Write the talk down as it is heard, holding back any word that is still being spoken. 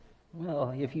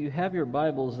Well, if you have your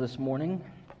Bibles this morning,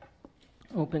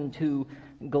 open to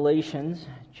Galatians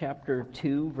chapter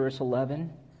 2, verse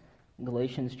 11.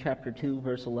 Galatians chapter 2,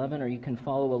 verse 11, or you can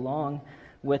follow along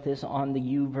with us on the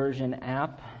YouVersion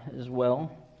app as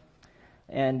well.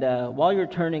 And while you're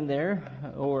turning there,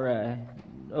 or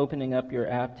opening up your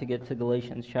app to get to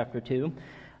Galatians chapter 2,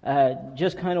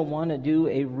 just kind of want to do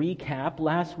a recap.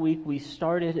 Last week we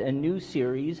started a new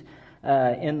series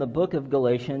in the book of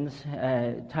Galatians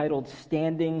titled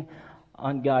Standing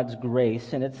on God's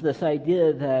Grace. And it's this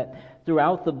idea that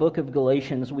throughout the book of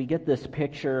Galatians we get this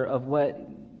picture of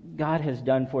what God has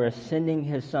done for us, sending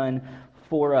His Son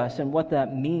for us, and what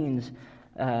that means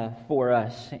for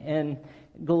us. And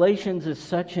Galatians is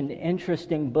such an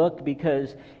interesting book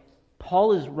because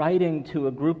Paul is writing to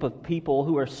a group of people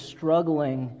who are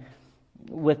struggling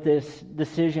with this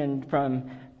decision from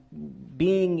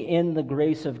being in the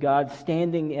grace of God,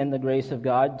 standing in the grace of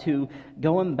God, to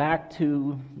going back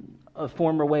to a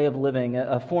former way of living,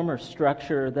 a former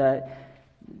structure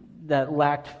that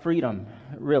lacked freedom,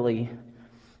 really.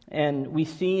 And we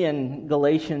see in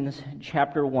Galatians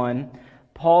chapter 1,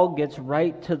 Paul gets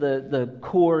right to the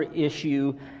core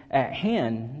issue at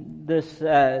hand.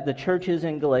 The churches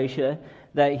in Galatia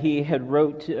that he had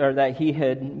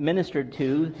ministered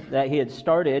to, that he had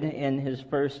started in his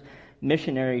first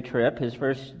missionary trip, his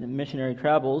first missionary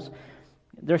travels,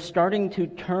 they're starting to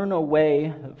turn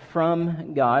away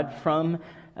from God, from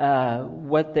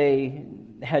what they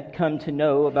had come to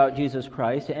know about Jesus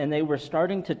Christ, and they were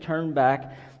starting to turn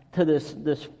back to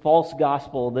this false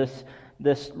gospel,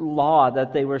 this law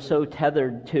that they were so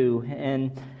tethered to,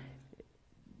 and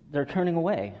they're turning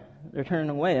away. They're turning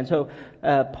away. And so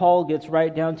Paul gets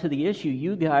right down to the issue.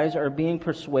 You guys are being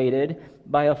persuaded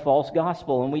by a false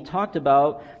gospel. And we talked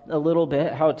about a little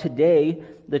bit how today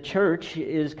the church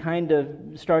is kind of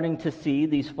starting to see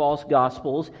these false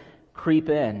gospels creep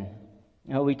in.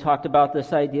 You know, we talked about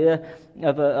this idea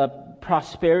of a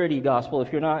prosperity gospel.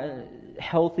 If you're not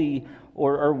healthy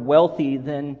or wealthy,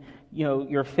 then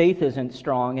your faith isn't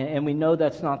strong, and we know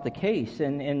that's not the case.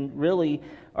 And really,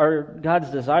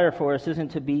 God's desire for us isn't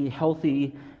to be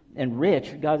healthy and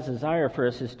rich. God's desire for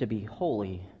us is to be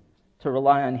holy, to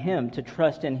rely on Him, to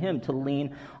trust in Him, to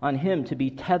lean on Him, to be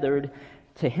tethered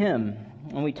to Him.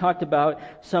 And we talked about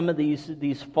some of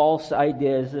these false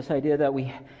ideas, this idea that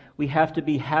we have to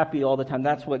be happy all the time.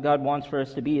 That's what God wants for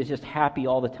us to be, is just happy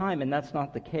all the time, and that's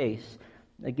not the case.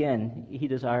 Again, He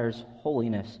desires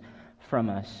holiness from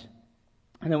us.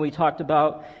 And then we talked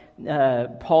about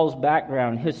Paul's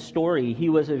background, his story. He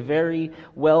was a very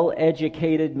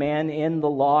well-educated man in the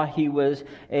law. He was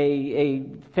a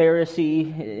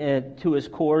Pharisee to his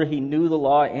core. He knew the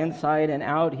law inside and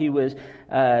out. He was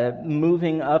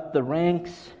moving up the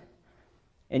ranks.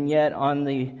 And yet on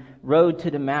the road to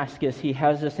Damascus, he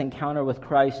has this encounter with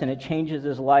Christ, and it changes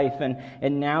his life.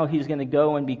 And now he's going to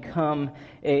go and become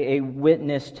a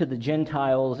witness to the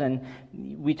Gentiles. And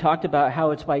we talked about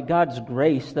how it's by God's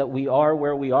grace that we are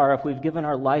where we are. If we've given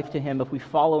our life to Him, if we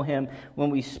follow Him, when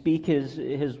we speak His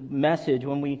message,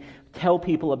 when we tell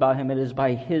people about Him, it is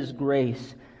by His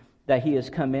grace that He has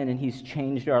come in and He's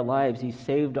changed our lives. He's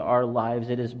saved our lives.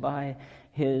 It is by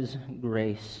His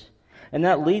grace. And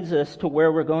that leads us to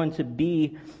where we're going to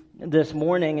be this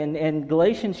morning. In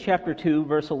Galatians chapter 2,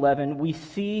 verse 11, we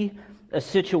see a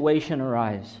situation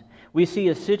arise. We see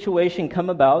a situation come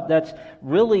about that's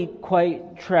really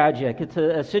quite tragic. It's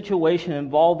a situation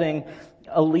involving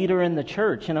a leader in the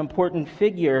church, an important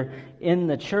figure in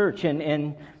the church,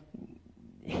 and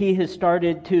he has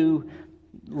started to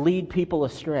lead people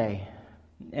astray.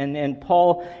 And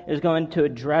Paul is going to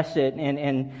address it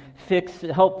and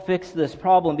help fix this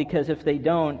problem, because if they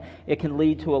don't, it can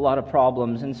lead to a lot of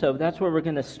problems. And so that's where we're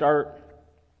going to start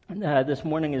this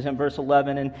morning, is in verse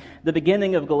 11. And the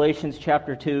beginning of Galatians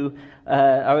chapter 2,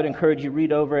 I would encourage you to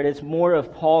read over it. It's more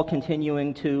of Paul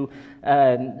continuing to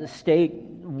state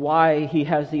why he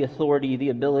has the authority, the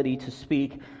ability to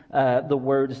speak the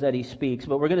words that he speaks.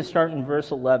 But we're going to start in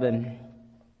verse 11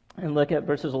 and look at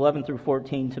verses 11 through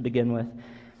 14 to begin with.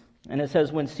 And it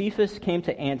says, "When Cephas came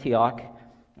to Antioch,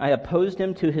 I opposed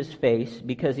him to his face,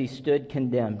 because he stood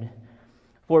condemned.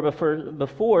 For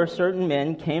before certain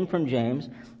men came from James,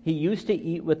 he used to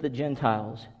eat with the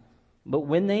Gentiles. But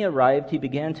when they arrived, he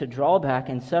began to draw back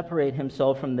and separate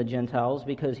himself from the Gentiles,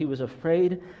 because he was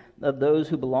afraid of those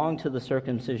who belonged to the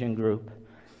circumcision group.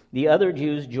 The other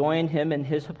Jews joined him in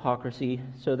his hypocrisy,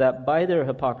 so that by their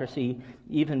hypocrisy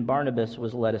even Barnabas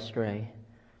was led astray.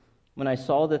 When I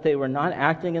saw that they were not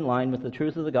acting in line with the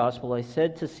truth of the gospel, I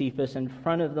said to Cephas in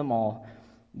front of them all,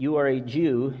 'You are a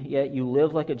Jew, yet you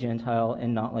live like a Gentile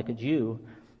and not like a Jew.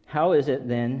 How is it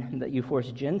then that you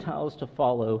force Gentiles to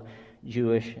follow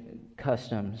Jewish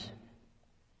customs?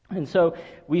 And so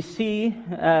we see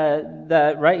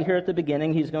that right here at the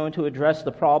beginning, he's going to address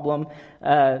the problem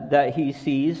that he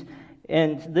sees.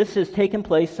 And this has taken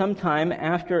place sometime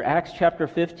after Acts chapter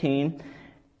 15.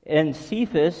 And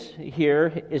Cephas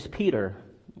here is Peter.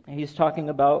 He's talking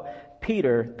about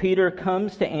Peter. Peter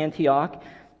comes to Antioch,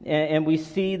 and we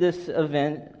see this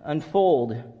event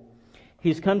unfold.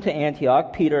 He's come to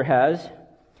Antioch, Peter has,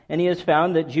 and he has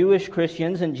found that Jewish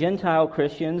Christians and Gentile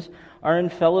Christians are in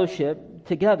fellowship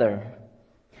together.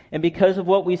 And because of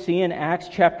what we see in Acts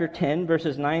chapter 10,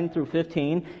 verses 9 through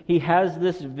 15, he has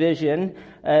this vision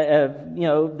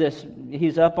of,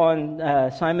 he's up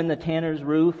on Simon the tanner's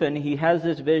roof, and he has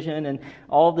this vision, and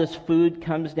all this food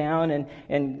comes down,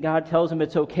 and God tells him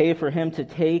it's okay for him to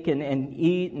take and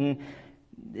eat, and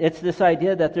it's this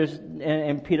idea that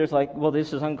and Peter's like, well,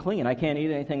 this is unclean. I can't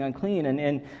eat anything unclean.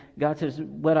 And God says,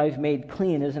 what I've made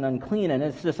clean isn't unclean. And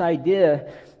it's this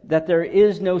idea that there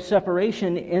is no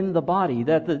separation in the body,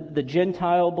 that the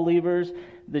Gentile believers,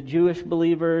 the Jewish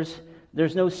believers,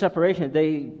 there's no separation.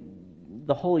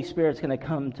 The Holy Spirit's going to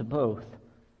come to both.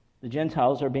 The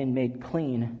Gentiles are being made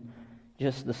clean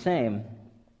just the same.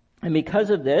 And because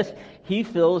of this, he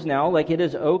feels now like it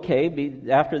is okay,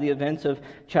 after the events of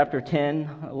chapter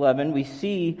 10, 11, we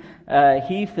see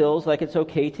he feels like it's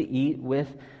okay to eat with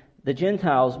the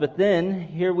Gentiles. But then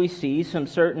here we see some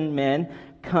certain men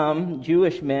come,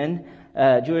 Jewish men,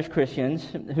 Jewish Christians,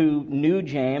 who knew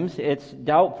James. It's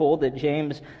doubtful that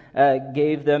James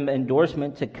gave them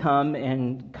endorsement to come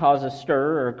and cause a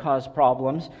stir or cause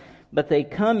problems. But they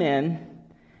come in.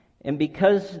 And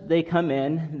because they come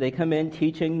in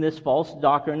teaching this false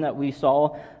doctrine that we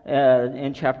saw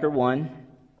in chapter 1,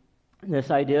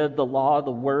 this idea of the law, the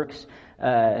works,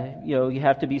 you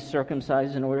have to be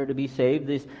circumcised in order to be saved,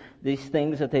 these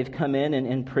things that they've come in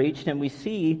and preached. And we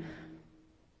see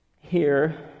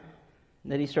here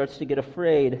that he starts to get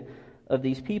afraid of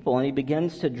these people, and he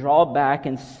begins to draw back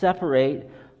and separate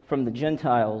from the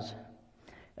Gentiles.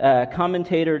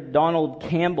 Commentator Donald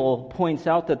Campbell points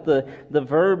out that the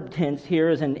verb tense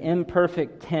here is an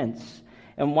imperfect tense.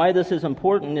 And why this is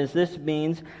important is this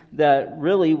means that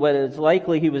really what is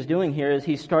likely he was doing here is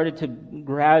he started to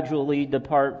gradually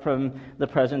depart from the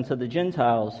presence of the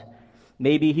Gentiles.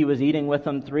 Maybe he was eating with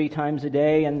them 3 times a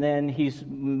day, and then he's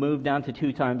moved down to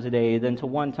 2 times a day, then to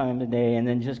 1 time a day, and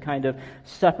then just kind of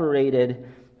separated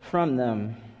from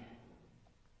them.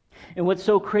 And what's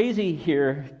so crazy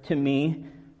here to me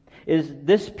is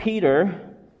this Peter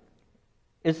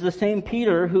is the same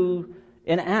Peter who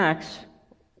in Acts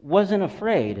wasn't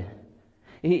afraid.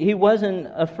 He wasn't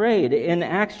afraid. In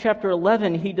Acts chapter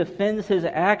 11, he defends his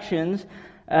actions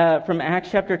from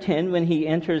Acts chapter 10 when he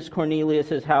enters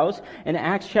Cornelius' house. In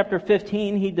Acts chapter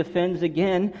 15, he defends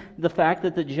again the fact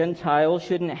that the Gentiles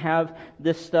shouldn't have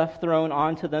this stuff thrown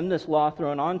onto them, this law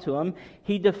thrown onto them.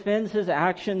 He defends his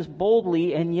actions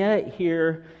boldly, and yet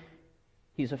here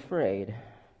he's afraid.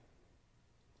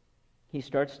 He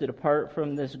starts to depart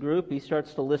from this group. He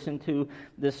starts to listen to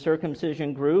this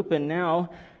circumcision group, and now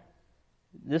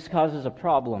this causes a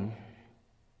problem.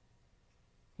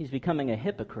 He's becoming a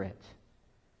hypocrite.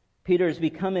 Peter is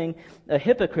becoming a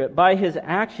hypocrite. By his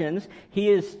actions, he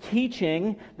is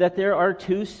teaching that there are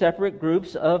 2 separate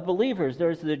groups of believers.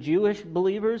 There's the Jewish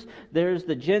believers, there's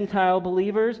the Gentile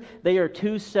believers. They are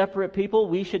 2 separate people.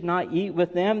 We should not eat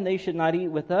with them. They should not eat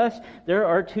with us. There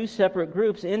are 2 separate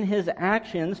groups. In his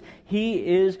actions, he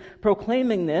is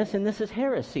proclaiming this, and this is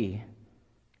heresy.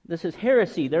 This is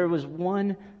heresy. There was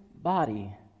one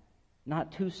body,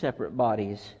 not 2 separate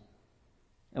bodies.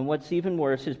 And what's even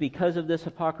worse is because of this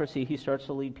hypocrisy, he starts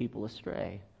to lead people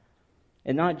astray.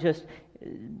 And not just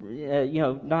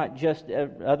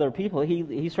other people.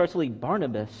 He starts to lead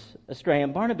Barnabas astray.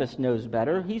 And Barnabas knows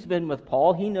better. He's been with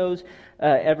Paul. He knows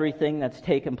everything that's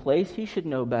taken place. He should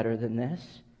know better than this.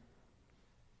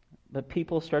 But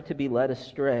people start to be led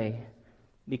astray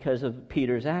because of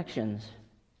Peter's actions.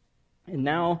 And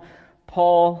now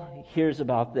Paul hears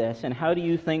about this, and how do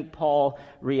you think Paul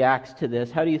reacts to this?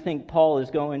 How do you think Paul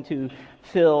is going to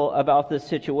feel about this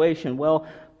situation? Well,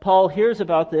 Paul hears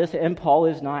about this, and Paul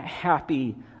is not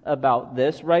happy about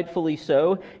this, rightfully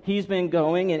so. He's been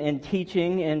going and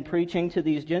teaching and preaching to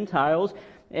these Gentiles,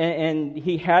 and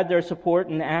he had their support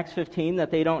in Acts 15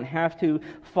 that they don't have to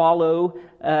follow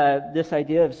this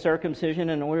idea of circumcision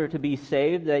in order to be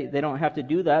saved. They don't have to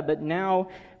do that. But now,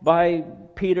 by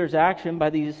Peter's action,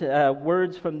 by these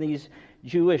words from these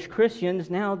Jewish Christians,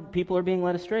 now people are being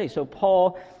led astray. So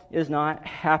Paul is not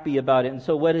happy about it. And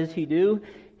so what does he do?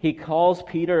 He calls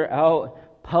Peter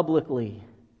out publicly.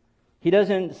 He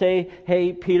doesn't say,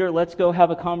 hey, Peter, let's go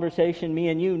have a conversation, me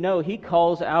and you. No, he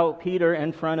calls out Peter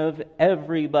in front of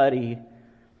everybody.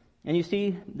 And you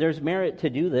see, there's merit to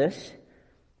do this.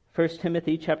 1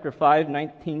 Timothy chapter 5,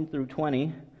 19 through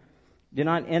 20. Do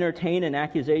not entertain an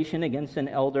accusation against an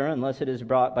elder unless it is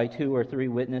brought by 2 or 3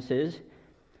 witnesses.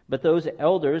 But those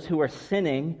elders who are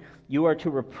sinning, you are to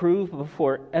reprove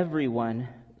before everyone,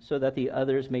 so that the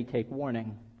others may take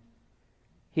warning.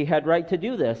 He had right to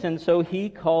do this, and so he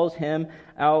calls him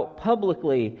out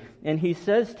publicly. And he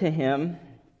says to him,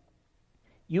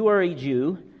 you are a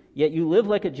Jew, yet you live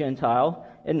like a Gentile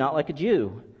and not like a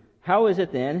Jew. How is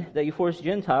it then that you force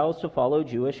Gentiles to follow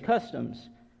Jewish customs?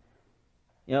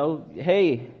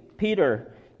 Hey,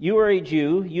 Peter, you are a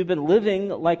Jew. You've been living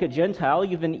like a Gentile.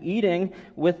 You've been eating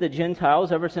with the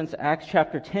Gentiles ever since Acts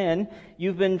chapter 10.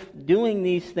 You've been doing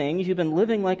these things. You've been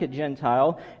living like a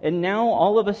Gentile. And now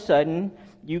all of a sudden,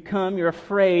 you're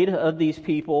afraid of these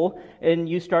people, and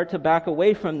you start to back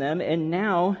away from them, and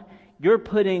now you're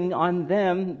putting on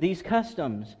them these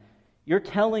customs. You're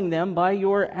telling them by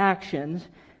your actions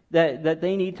that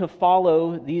they need to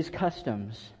follow these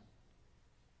customs.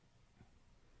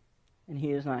 And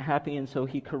he is not happy, and so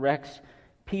he corrects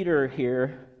Peter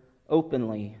here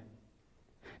openly.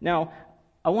 Now,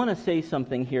 I want to say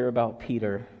something here about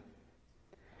Peter.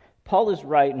 Paul is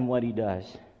right in what he does.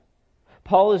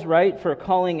 Paul is right for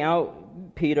calling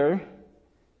out Peter.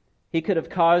 He could have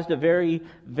caused a very,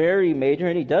 very major,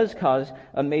 and he does cause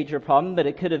a major problem, but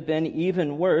it could have been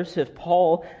even worse if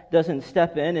Paul doesn't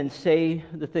step in and say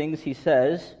the things he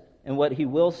says and what he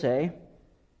will say.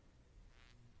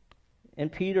 And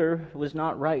Peter was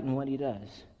not right in what he does.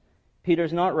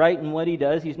 Peter's not right in what he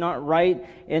does. He's not right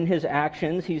in his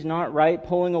actions. He's not right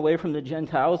pulling away from the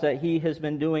Gentiles that he has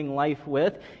been doing life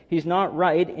with. He's not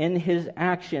right in his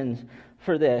actions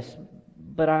for this.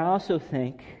 But I also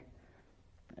think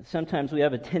sometimes we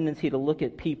have a tendency to look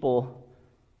at people,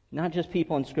 not just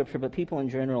people in Scripture, but people in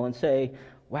general, and say,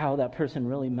 wow, that person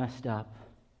really messed up.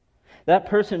 That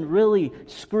person really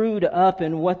screwed up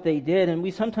in what they did. And we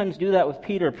sometimes do that with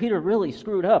Peter. Peter really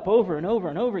screwed up over and over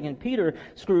and over again. Peter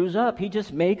screws up. He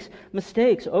just makes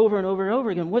mistakes over and over and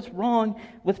over again. What's wrong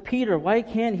with Peter? Why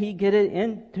can't he get it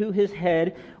into his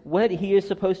head what he is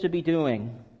supposed to be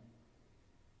doing?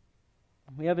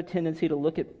 We have a tendency to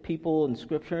look at people in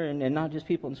Scripture, and not just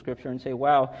people in Scripture, and say,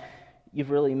 wow, you've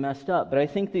really messed up. But I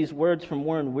think these words from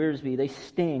Warren Wiersbe, they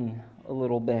sting a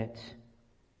little bit.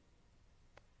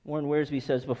 Warren Wiersbe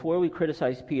says, before we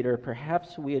criticize Peter,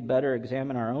 perhaps we had better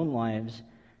examine our own lives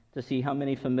to see how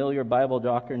many familiar Bible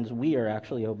doctrines we are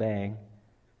actually obeying.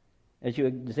 As you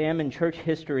examine church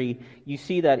history, you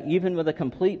see that even with a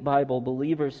complete Bible,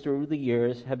 believers through the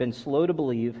years have been slow to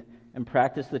believe and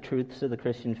practice the truths of the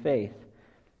Christian faith.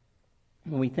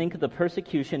 When we think of the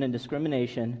persecution and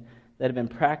discrimination that have been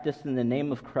practiced in the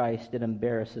name of Christ, it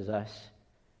embarrasses us.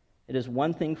 It is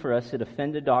one thing for us to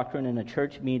defend a doctrine in a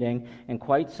church meeting, and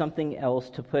quite something else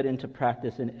to put into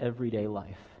practice in everyday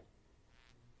life.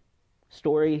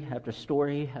 Story after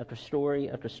story after story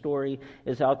after story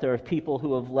is out there of people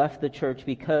who have left the church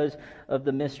because of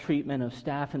the mistreatment of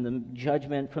staff and the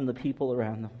judgment from the people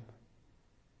around them.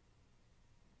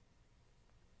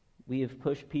 We have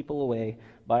pushed people away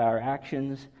by our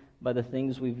actions, by the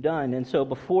things we've done. And so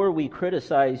before we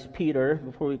criticize Peter,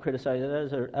 before we criticize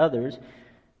others,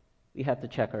 we have to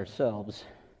check ourselves.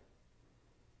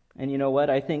 And you know what?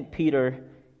 I think Peter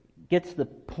gets the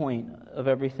point of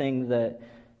everything that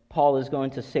Paul is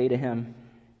going to say to him.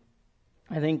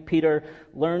 I think Peter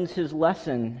learns his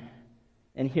lesson,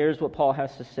 and here's what Paul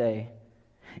has to say.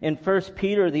 In 1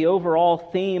 Peter, the overall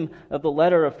theme of the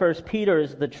letter of 1 Peter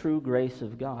is the true grace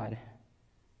of God.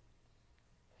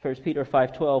 1 Peter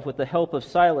 5:12, with the help of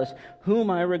Silas, whom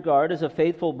I regard as a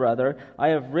faithful brother, I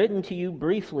have written to you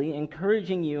briefly,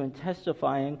 encouraging you and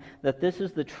testifying that this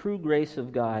is the true grace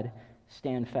of God.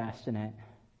 Stand fast in it.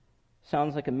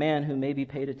 Sounds like a man who maybe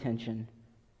paid attention.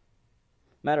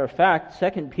 Matter of fact,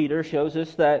 2 Peter shows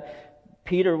us that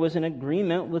Peter was in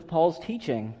agreement with Paul's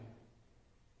teaching.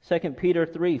 2 Peter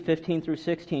 3:15 through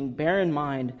 16, bear in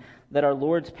mind that our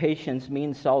Lord's patience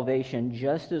means salvation,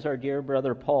 just as our dear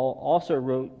brother Paul also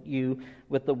wrote you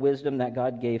with the wisdom that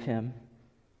God gave him.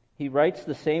 He writes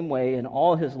the same way in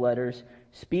all his letters,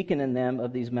 speaking in them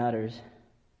of these matters.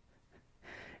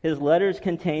 His letters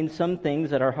contain some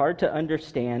things that are hard to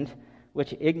understand,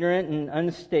 which ignorant and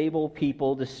unstable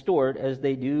people distort as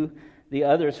they do the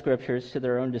other scriptures to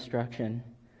their own destruction.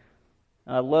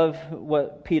 I love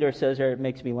what Peter says there. It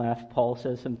makes me laugh. Paul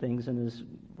says some things in his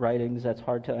writings that's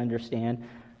hard to understand.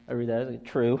 I read that.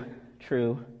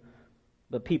 True.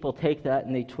 But people take that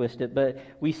and they twist it. But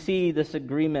we see this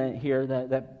agreement here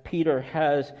that Peter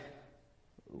has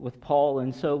with Paul,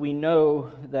 and so we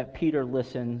know that Peter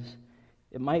listens.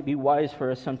 It might be wise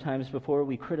for us sometimes, before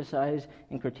we criticize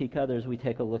and critique others, we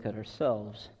take a look at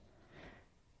ourselves.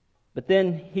 But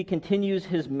then he continues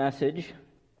his message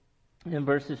in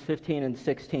verses 15 and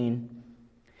 16.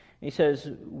 He says,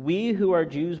 "We who are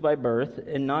Jews by birth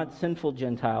and not sinful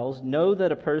Gentiles know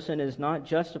that a person is not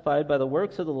justified by the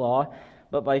works of the law,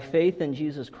 but by faith in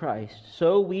Jesus Christ.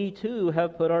 So we too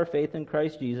have put our faith in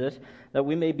Christ Jesus, that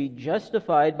we may be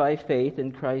justified by faith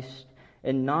in Christ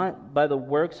and not by the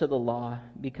works of the law,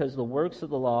 because the works of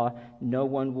the law no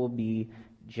one will be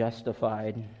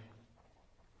justified."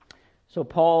 So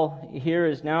Paul here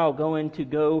is now going to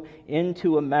go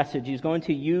into a message. He's going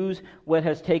to use what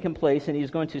has taken place, and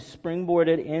he's going to springboard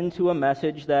it into a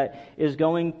message that is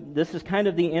going, this is kind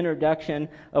of the introduction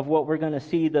of what we're going to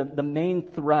see, the main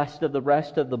thrust of the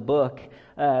rest of the book,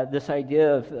 this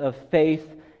idea of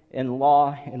faith and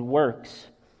law and works.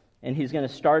 And he's going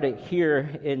to start it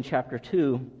here in chapter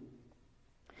 2.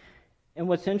 And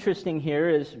what's interesting here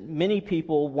is many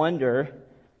people wonder,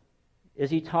 is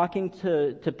he talking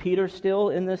to Peter still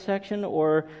in this section,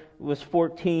 or was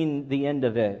 14 the end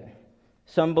of it?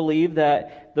 Some believe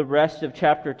that the rest of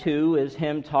chapter 2 is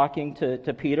him talking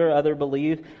to Peter. Others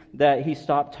believe that he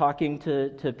stopped talking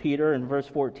to Peter in verse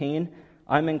 14.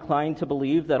 I'm inclined to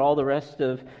believe that all the rest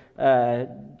of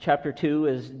chapter 2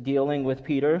 is dealing with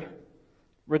Peter.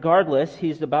 Regardless,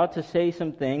 he's about to say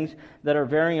some things that are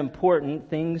very important,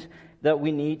 things that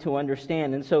we need to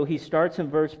understand. And so he starts in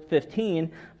verse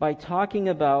 15 by talking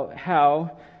about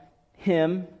how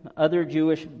him, other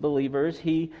Jewish believers,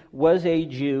 he was a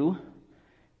Jew.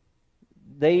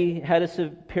 They had a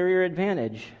superior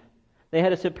advantage.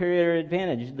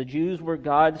 The Jews were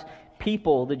God's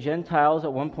people. The Gentiles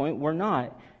at one point were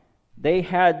not. They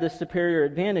had the superior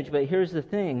advantage, but here's the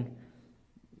thing.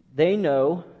 They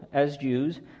know, as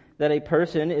Jews, that a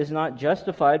person is not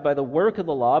justified by the work of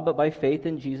the law, but by faith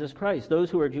in Jesus Christ. Those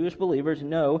who are Jewish believers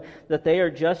know that they are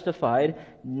justified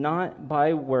not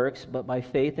by works, but by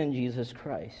faith in Jesus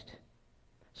Christ.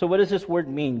 So what does this word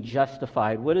mean,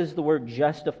 justified? What does the word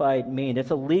justified mean?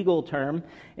 It's a legal term,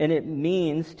 and it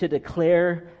means to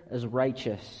declare as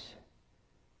righteous.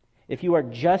 If you are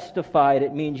justified,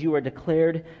 it means you are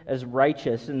declared as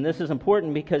righteous. And this is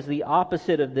important because the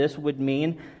opposite of this would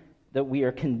mean that we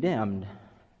are condemned.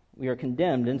 We are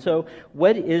condemned. And so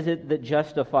what is it that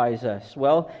justifies us?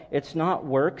 Well, it's not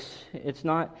works. It's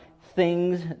not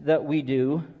things that we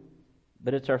do,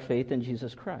 but it's our faith in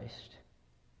Jesus Christ.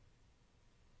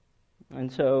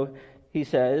 And so he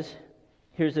says,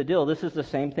 here's the deal. This is the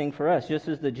same thing for us. Just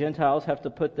as the Gentiles have to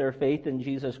put their faith in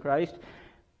Jesus Christ,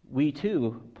 we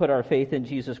too put our faith in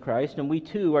Jesus Christ, and we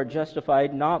too are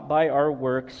justified not by our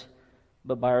works,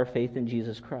 but by our faith in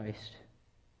Jesus Christ.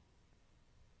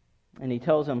 And he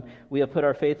tells them, we have put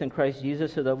our faith in Christ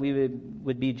Jesus so that we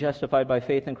would be justified by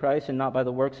faith in Christ and not by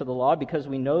the works of the law, because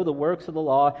we know the works of the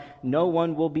law, no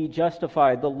one will be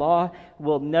justified. The law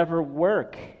will never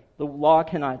work. The law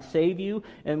cannot save you,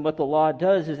 and what the law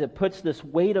does is it puts this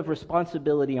weight of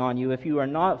responsibility on you. If you are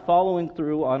not following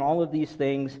through on all of these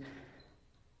things,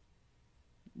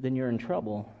 then you're in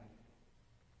trouble.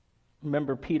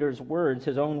 Remember Peter's words,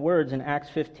 his own words in Acts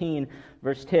 15,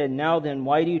 verse 10. "Now then,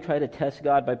 why do you try to test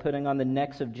God by putting on the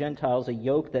necks of Gentiles a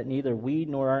yoke that neither we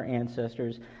nor our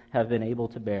ancestors have been able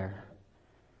to bear?"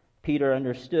 Peter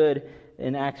understood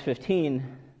in Acts 15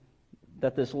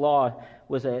 that this law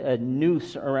was a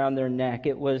noose around their neck.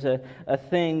 It was a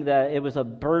thing that, it was a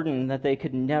burden that they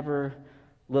could never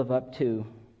live up to.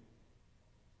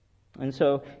 And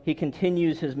so he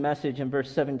continues his message in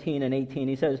verse 17 and 18.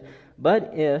 He says,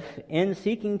 "But if, in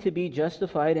seeking to be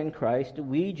justified in Christ,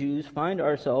 we Jews find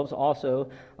ourselves also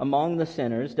among the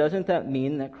sinners, doesn't that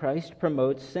mean that Christ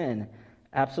promotes sin?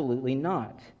 Absolutely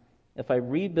not. If I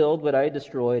rebuild what I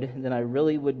destroyed, then I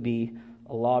really would be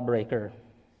a lawbreaker."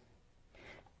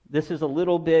 This is a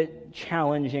little bit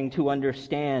challenging to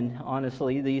understand,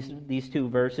 honestly, these two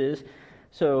verses.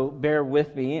 So bear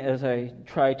with me as I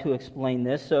try to explain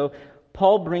this. So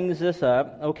Paul brings this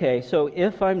up. Okay, so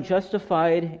if I'm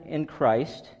justified in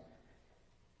Christ,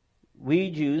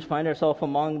 we Jews find ourselves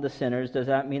among the sinners. Does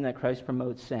that mean that Christ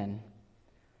promotes sin?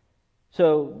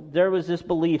 So there was this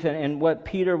belief, and what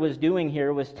Peter was doing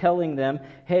here was telling them,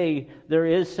 hey, there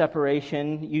is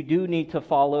separation. You do need to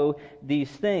follow these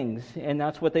things. And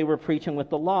that's what they were preaching with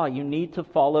the law. You need to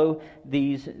follow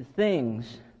these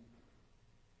things.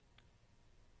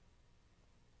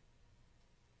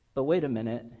 But wait a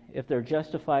minute, if they're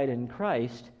justified in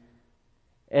Christ,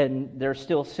 and they're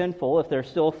still sinful, if they're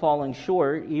still falling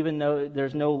short, even though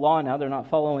there's no law now, they're not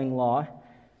following law,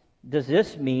 does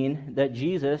this mean that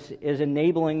Jesus is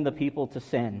enabling the people to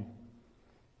sin?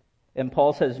 And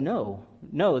Paul says, no,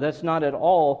 that's not at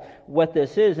all what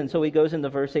this is. And so he goes into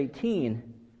verse 18.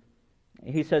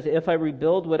 He says, if I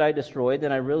rebuild what I destroyed,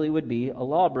 then I really would be a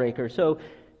lawbreaker. So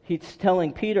he's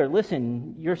telling Peter,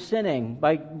 listen, you're sinning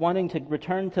by wanting to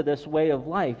return to this way of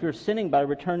life. You're sinning by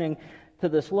returning to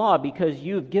this law because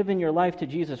you've given your life to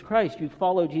Jesus Christ. You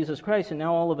follow Jesus Christ, and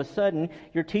now all of a sudden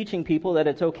you're teaching people that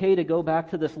it's okay to go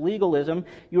back to this legalism.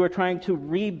 You are trying to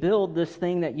rebuild this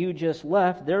thing that you just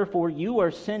left. Therefore, you are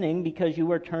sinning because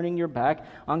you are turning your back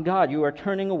on God. You are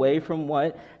turning away from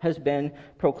what has been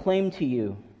proclaimed to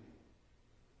you.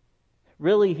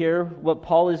 Really here, what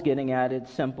Paul is getting at,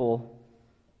 it's simple.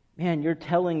 Man, you're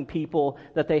telling people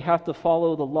that they have to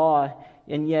follow the law,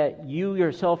 and yet you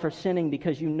yourself are sinning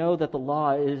because you know that the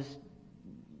law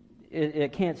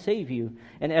it can't save you.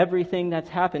 And everything that's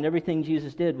happened, everything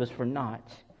Jesus did was for naught,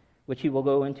 which he will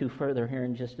go into further here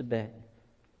in just a bit.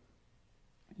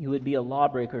 You would be a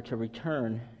lawbreaker to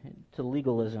return to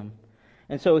legalism.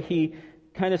 And so he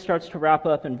kind of starts to wrap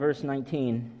up in verse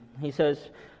 19. He says,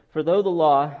 for through the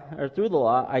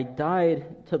law, I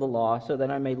died to the law so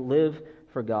that I may live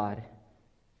for God.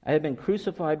 I have been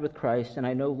crucified with Christ, and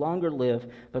I no longer live,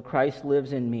 but Christ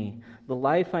lives in me. The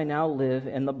life I now live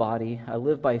in the body, I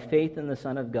live by faith in the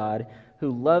Son of God,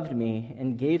 who loved me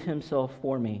and gave himself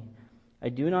for me. I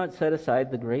do not set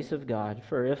aside the grace of God,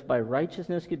 for if by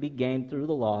righteousness could be gained through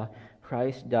the law,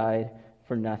 Christ died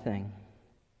for nothing.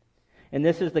 And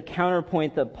this is the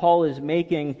counterpoint that Paul is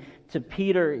making to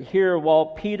Peter here, while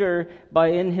Peter,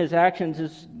 in his actions,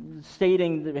 is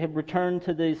stating that return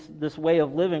to this way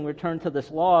of living, return to this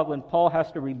law. When Paul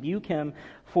has to rebuke him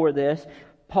for this,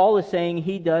 Paul is saying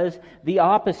he does the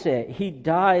opposite. He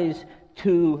dies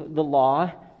to the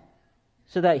law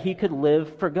so that he could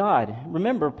live for God.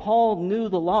 Remember, Paul knew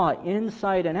the law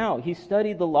inside and out. He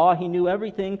studied the law. He knew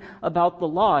everything about the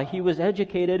law. He was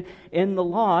educated in the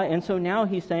law. And so now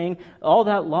he's saying, all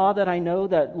that law that I know,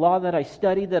 that law that I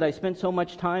studied, that I spent so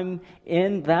much time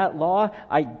in, that law,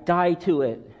 I die to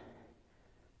it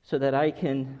so that I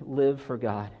can live for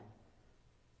God.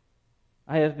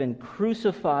 I have been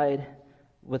crucified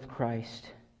with Christ.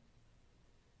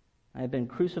 I have been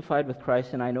crucified with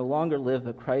Christ, and I no longer live,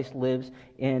 but Christ lives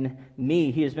in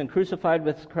me. He has been crucified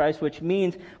with Christ, which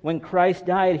means when Christ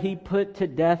died, he put to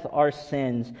death our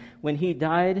sins. When he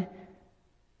died,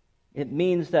 it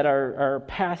means that our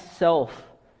past self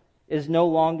is no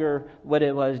longer what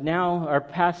it was. Now our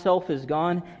past self is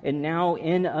gone, and now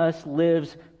in us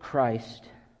lives Christ.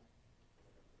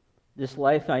 This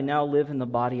life I now live in the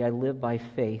body, I live by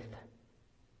faith.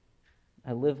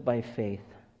 I live by faith.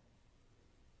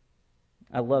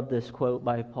 I love this quote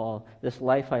by Paul. This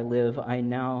life I live in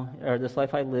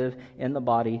the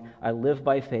body, I live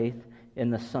by faith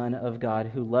in the Son of God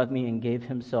who loved me and gave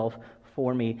himself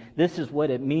for me. This is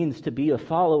what it means to be a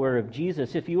follower of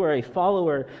Jesus. If you are a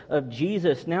follower of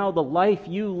Jesus, now the life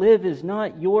you live is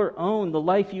not your own. The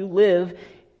life you live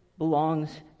belongs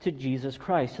to Jesus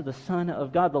Christ, to the Son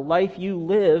of God. The life you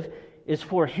live is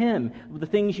for him. The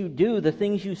things you do, the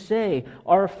things you say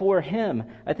are for him.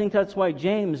 I think that's why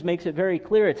James makes it very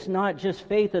clear. It's not just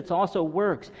faith, it's also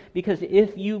works. Because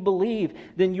if you believe,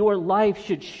 then your life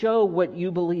should show what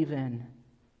you believe in.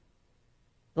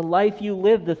 The life you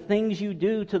live, the things you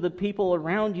do to the people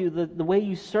around you, the way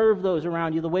you serve those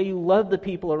around you, the way you love the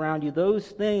people around you, those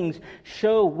things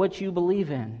show what you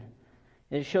believe in.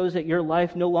 It shows that your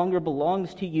life no longer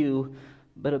belongs to you,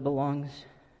 but it belongs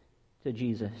to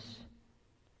Jesus.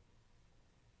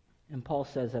 And Paul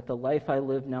says that the life I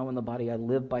live now in the body, I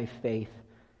live by faith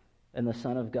in the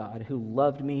Son of God who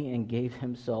loved me and gave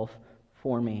himself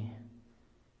for me.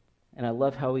 And I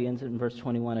love how he ends it in verse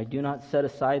 21. I do not set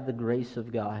aside the grace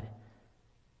of God.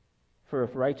 For if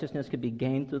righteousness could be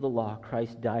gained through the law,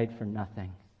 Christ died for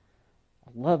nothing.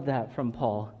 I love that from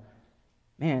Paul.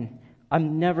 Man,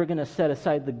 I'm never going to set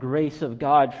aside the grace of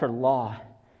God for law.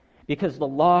 Because the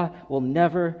law will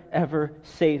never, ever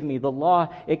save me. The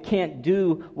law, it can't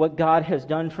do what God has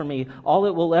done for me. All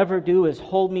it will ever do is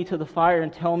hold me to the fire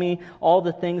and tell me all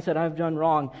the things that I've done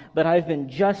wrong. But I've been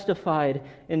justified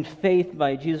in faith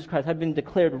by Jesus Christ. I've been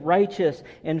declared righteous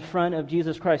in front of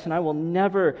Jesus Christ. And I will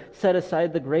never set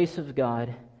aside the grace of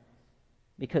God.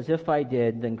 Because if I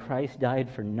did, then Christ died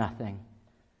for nothing.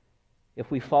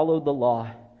 If we followed the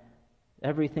law,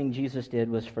 everything Jesus did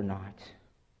was for naught.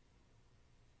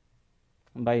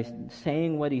 And by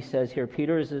saying what he says here,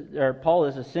 Paul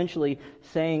is essentially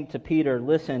saying to Peter,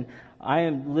 listen, I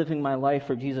am living my life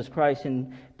for Jesus Christ.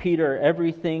 And Peter,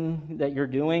 everything that you're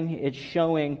doing, it's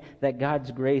showing that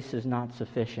God's grace is not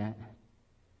sufficient.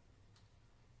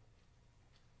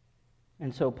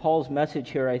 And so Paul's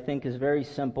message here, I think, is very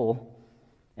simple.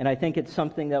 And I think it's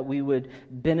something that we would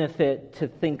benefit to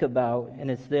think about. And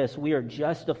it's this: we are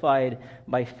justified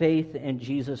by faith in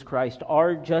Jesus Christ.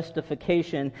 Our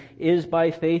justification is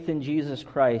by faith in Jesus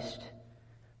Christ.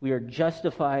 We are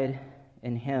justified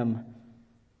in Him.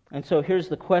 And so here's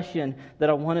the question that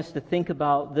I want us to think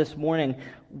about this morning.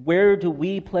 Where do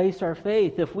we place our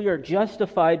faith? If we are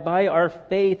justified by our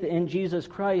faith in Jesus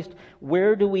Christ,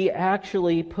 where do we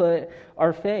actually put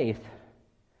our faith?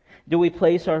 Do we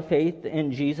place our faith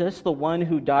in Jesus, the one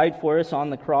who died for us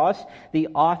on the cross, the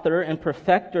author and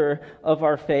perfecter of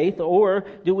our faith, or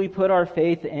do we put our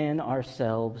faith in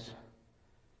ourselves?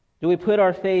 Do we put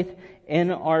our faith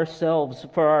in ourselves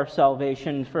for our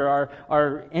salvation, for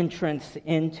our entrance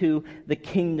into the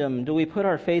kingdom? Do we put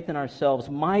our faith in ourselves?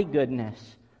 My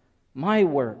goodness, my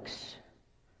works,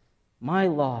 my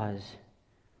laws.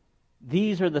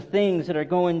 These are the things that are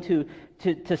going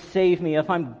to save me. If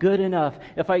I'm good enough,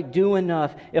 if I do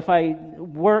enough, if I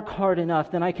work hard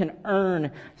enough, then I can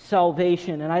earn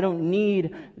salvation. And I don't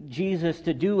need Jesus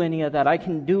to do any of that. I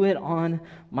can do it on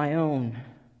my own.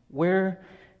 Where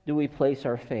do we place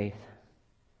our faith?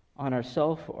 On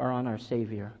ourselves or on our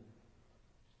Savior?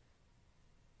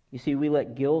 You see, we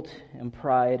let guilt and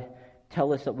pride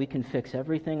tell us that we can fix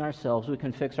everything ourselves. We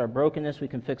can fix our brokenness. We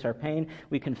can fix our pain.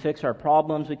 We can fix our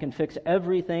problems. We can fix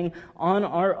everything on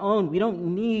our own. We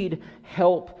don't need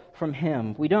help from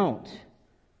Him. We don't.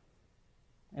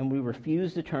 And we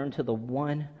refuse to turn to the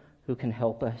one who can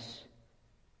help us.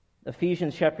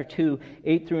 Ephesians chapter 2,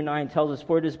 8 through 9 tells us,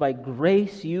 "For it is by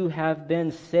grace you have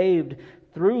been saved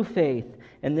through faith,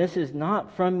 and this is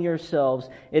not from yourselves.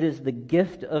 It is the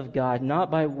gift of God, not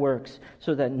by works,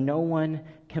 so that no one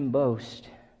can boast."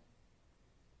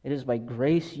 It is by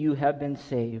grace you have been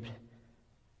saved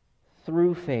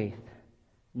through faith,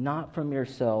 not from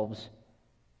yourselves.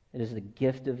 It is the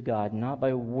gift of God, not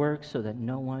by works, so that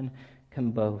no one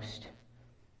can boast.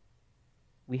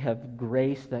 We have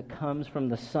grace that comes from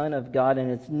the Son of God,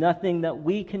 and it's nothing that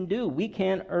we can do. We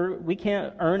can't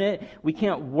earn it. We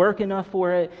can't work enough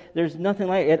for it. There's nothing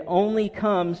like it. It only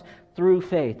comes through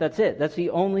faith. That's it. That's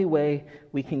the only way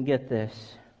we can get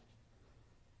this.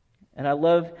 And I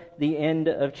love the end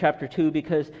of chapter 2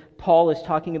 because Paul is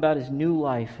talking about his new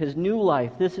life. His new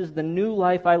life. This is the new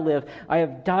life I live. I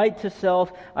have died to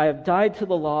self. I have died to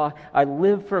the law. I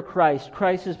live for Christ.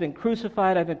 Christ has been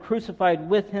crucified. I've been crucified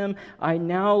with Him. I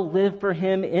now live for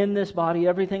Him in this body.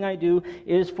 Everything I do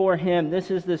is for Him.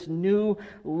 This is this new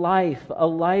life. A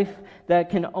life that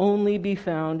can only be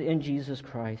found in Jesus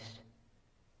Christ.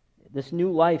 This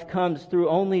new life comes through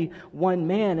only one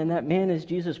man, and that man is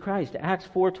Jesus Christ. Acts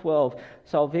 4:12,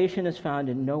 salvation is found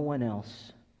in no one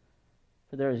else.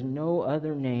 For there is no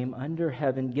other name under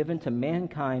heaven given to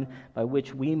mankind by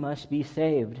which we must be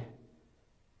saved.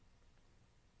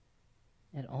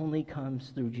 It only comes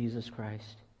through Jesus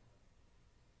Christ.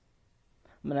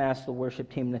 I'm going to ask the worship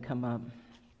team to come up.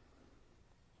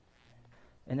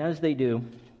 And as they do,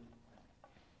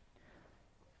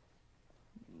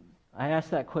 I ask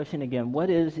that question again. What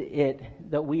is it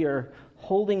that we are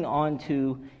holding on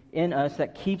to in us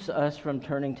that keeps us from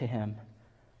turning to Him?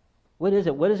 What is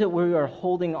it? What is it we are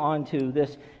holding on to?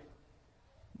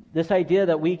 This idea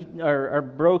that we are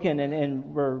broken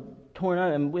and we're torn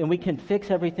up and we can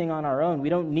fix everything on our own. We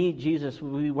don't need Jesus.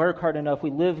 We work hard enough. We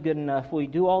live good enough. We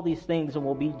do all these things and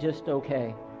we'll be just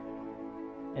okay.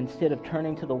 Instead of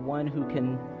turning to the one who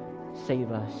can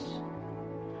save us.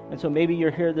 And so maybe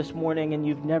you're here this morning and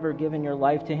you've never given your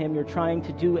life to Him. You're trying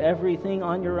to do everything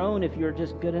on your own. If you're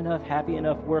just good enough, happy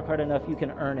enough, work hard enough, you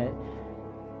can earn it.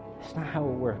 That's not how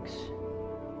it works.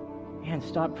 Man,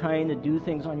 stop trying to do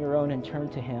things on your own and turn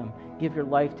to Him. Give your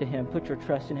life to Him. Put your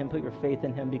trust in Him. Put your faith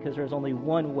in Him, because there's only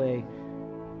one way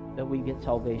that we get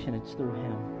salvation. It's through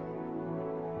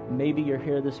Him. Maybe you're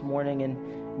here this morning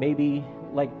and maybe,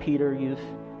 like Peter,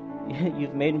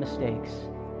 you've made mistakes.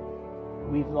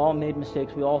 We've all made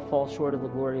mistakes. We all fall short of the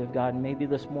glory of God. And maybe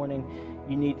this morning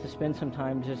you need to spend some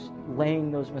time just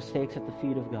laying those mistakes at the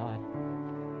feet of God.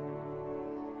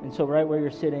 And so right where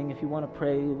you're sitting, if you want to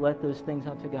pray, let those things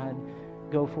out to God.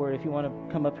 Go for it. If you want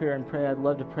to come up here and pray, I'd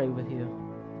love to pray with you.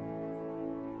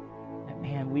 And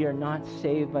man, we are not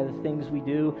saved by the things we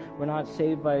do. We're not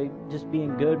saved by just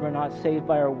being good. We're not saved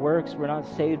by our works. We're not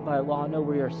saved by law. No,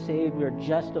 we are saved. We are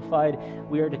justified.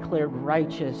 We are declared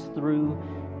righteous through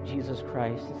Jesus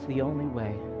Christ. It's the only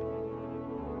way.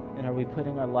 And are we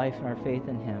putting our life and our faith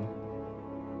in Him?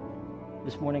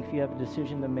 This morning, if you have a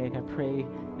decision to make, I pray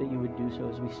that you would do so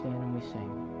as we stand and we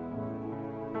sing.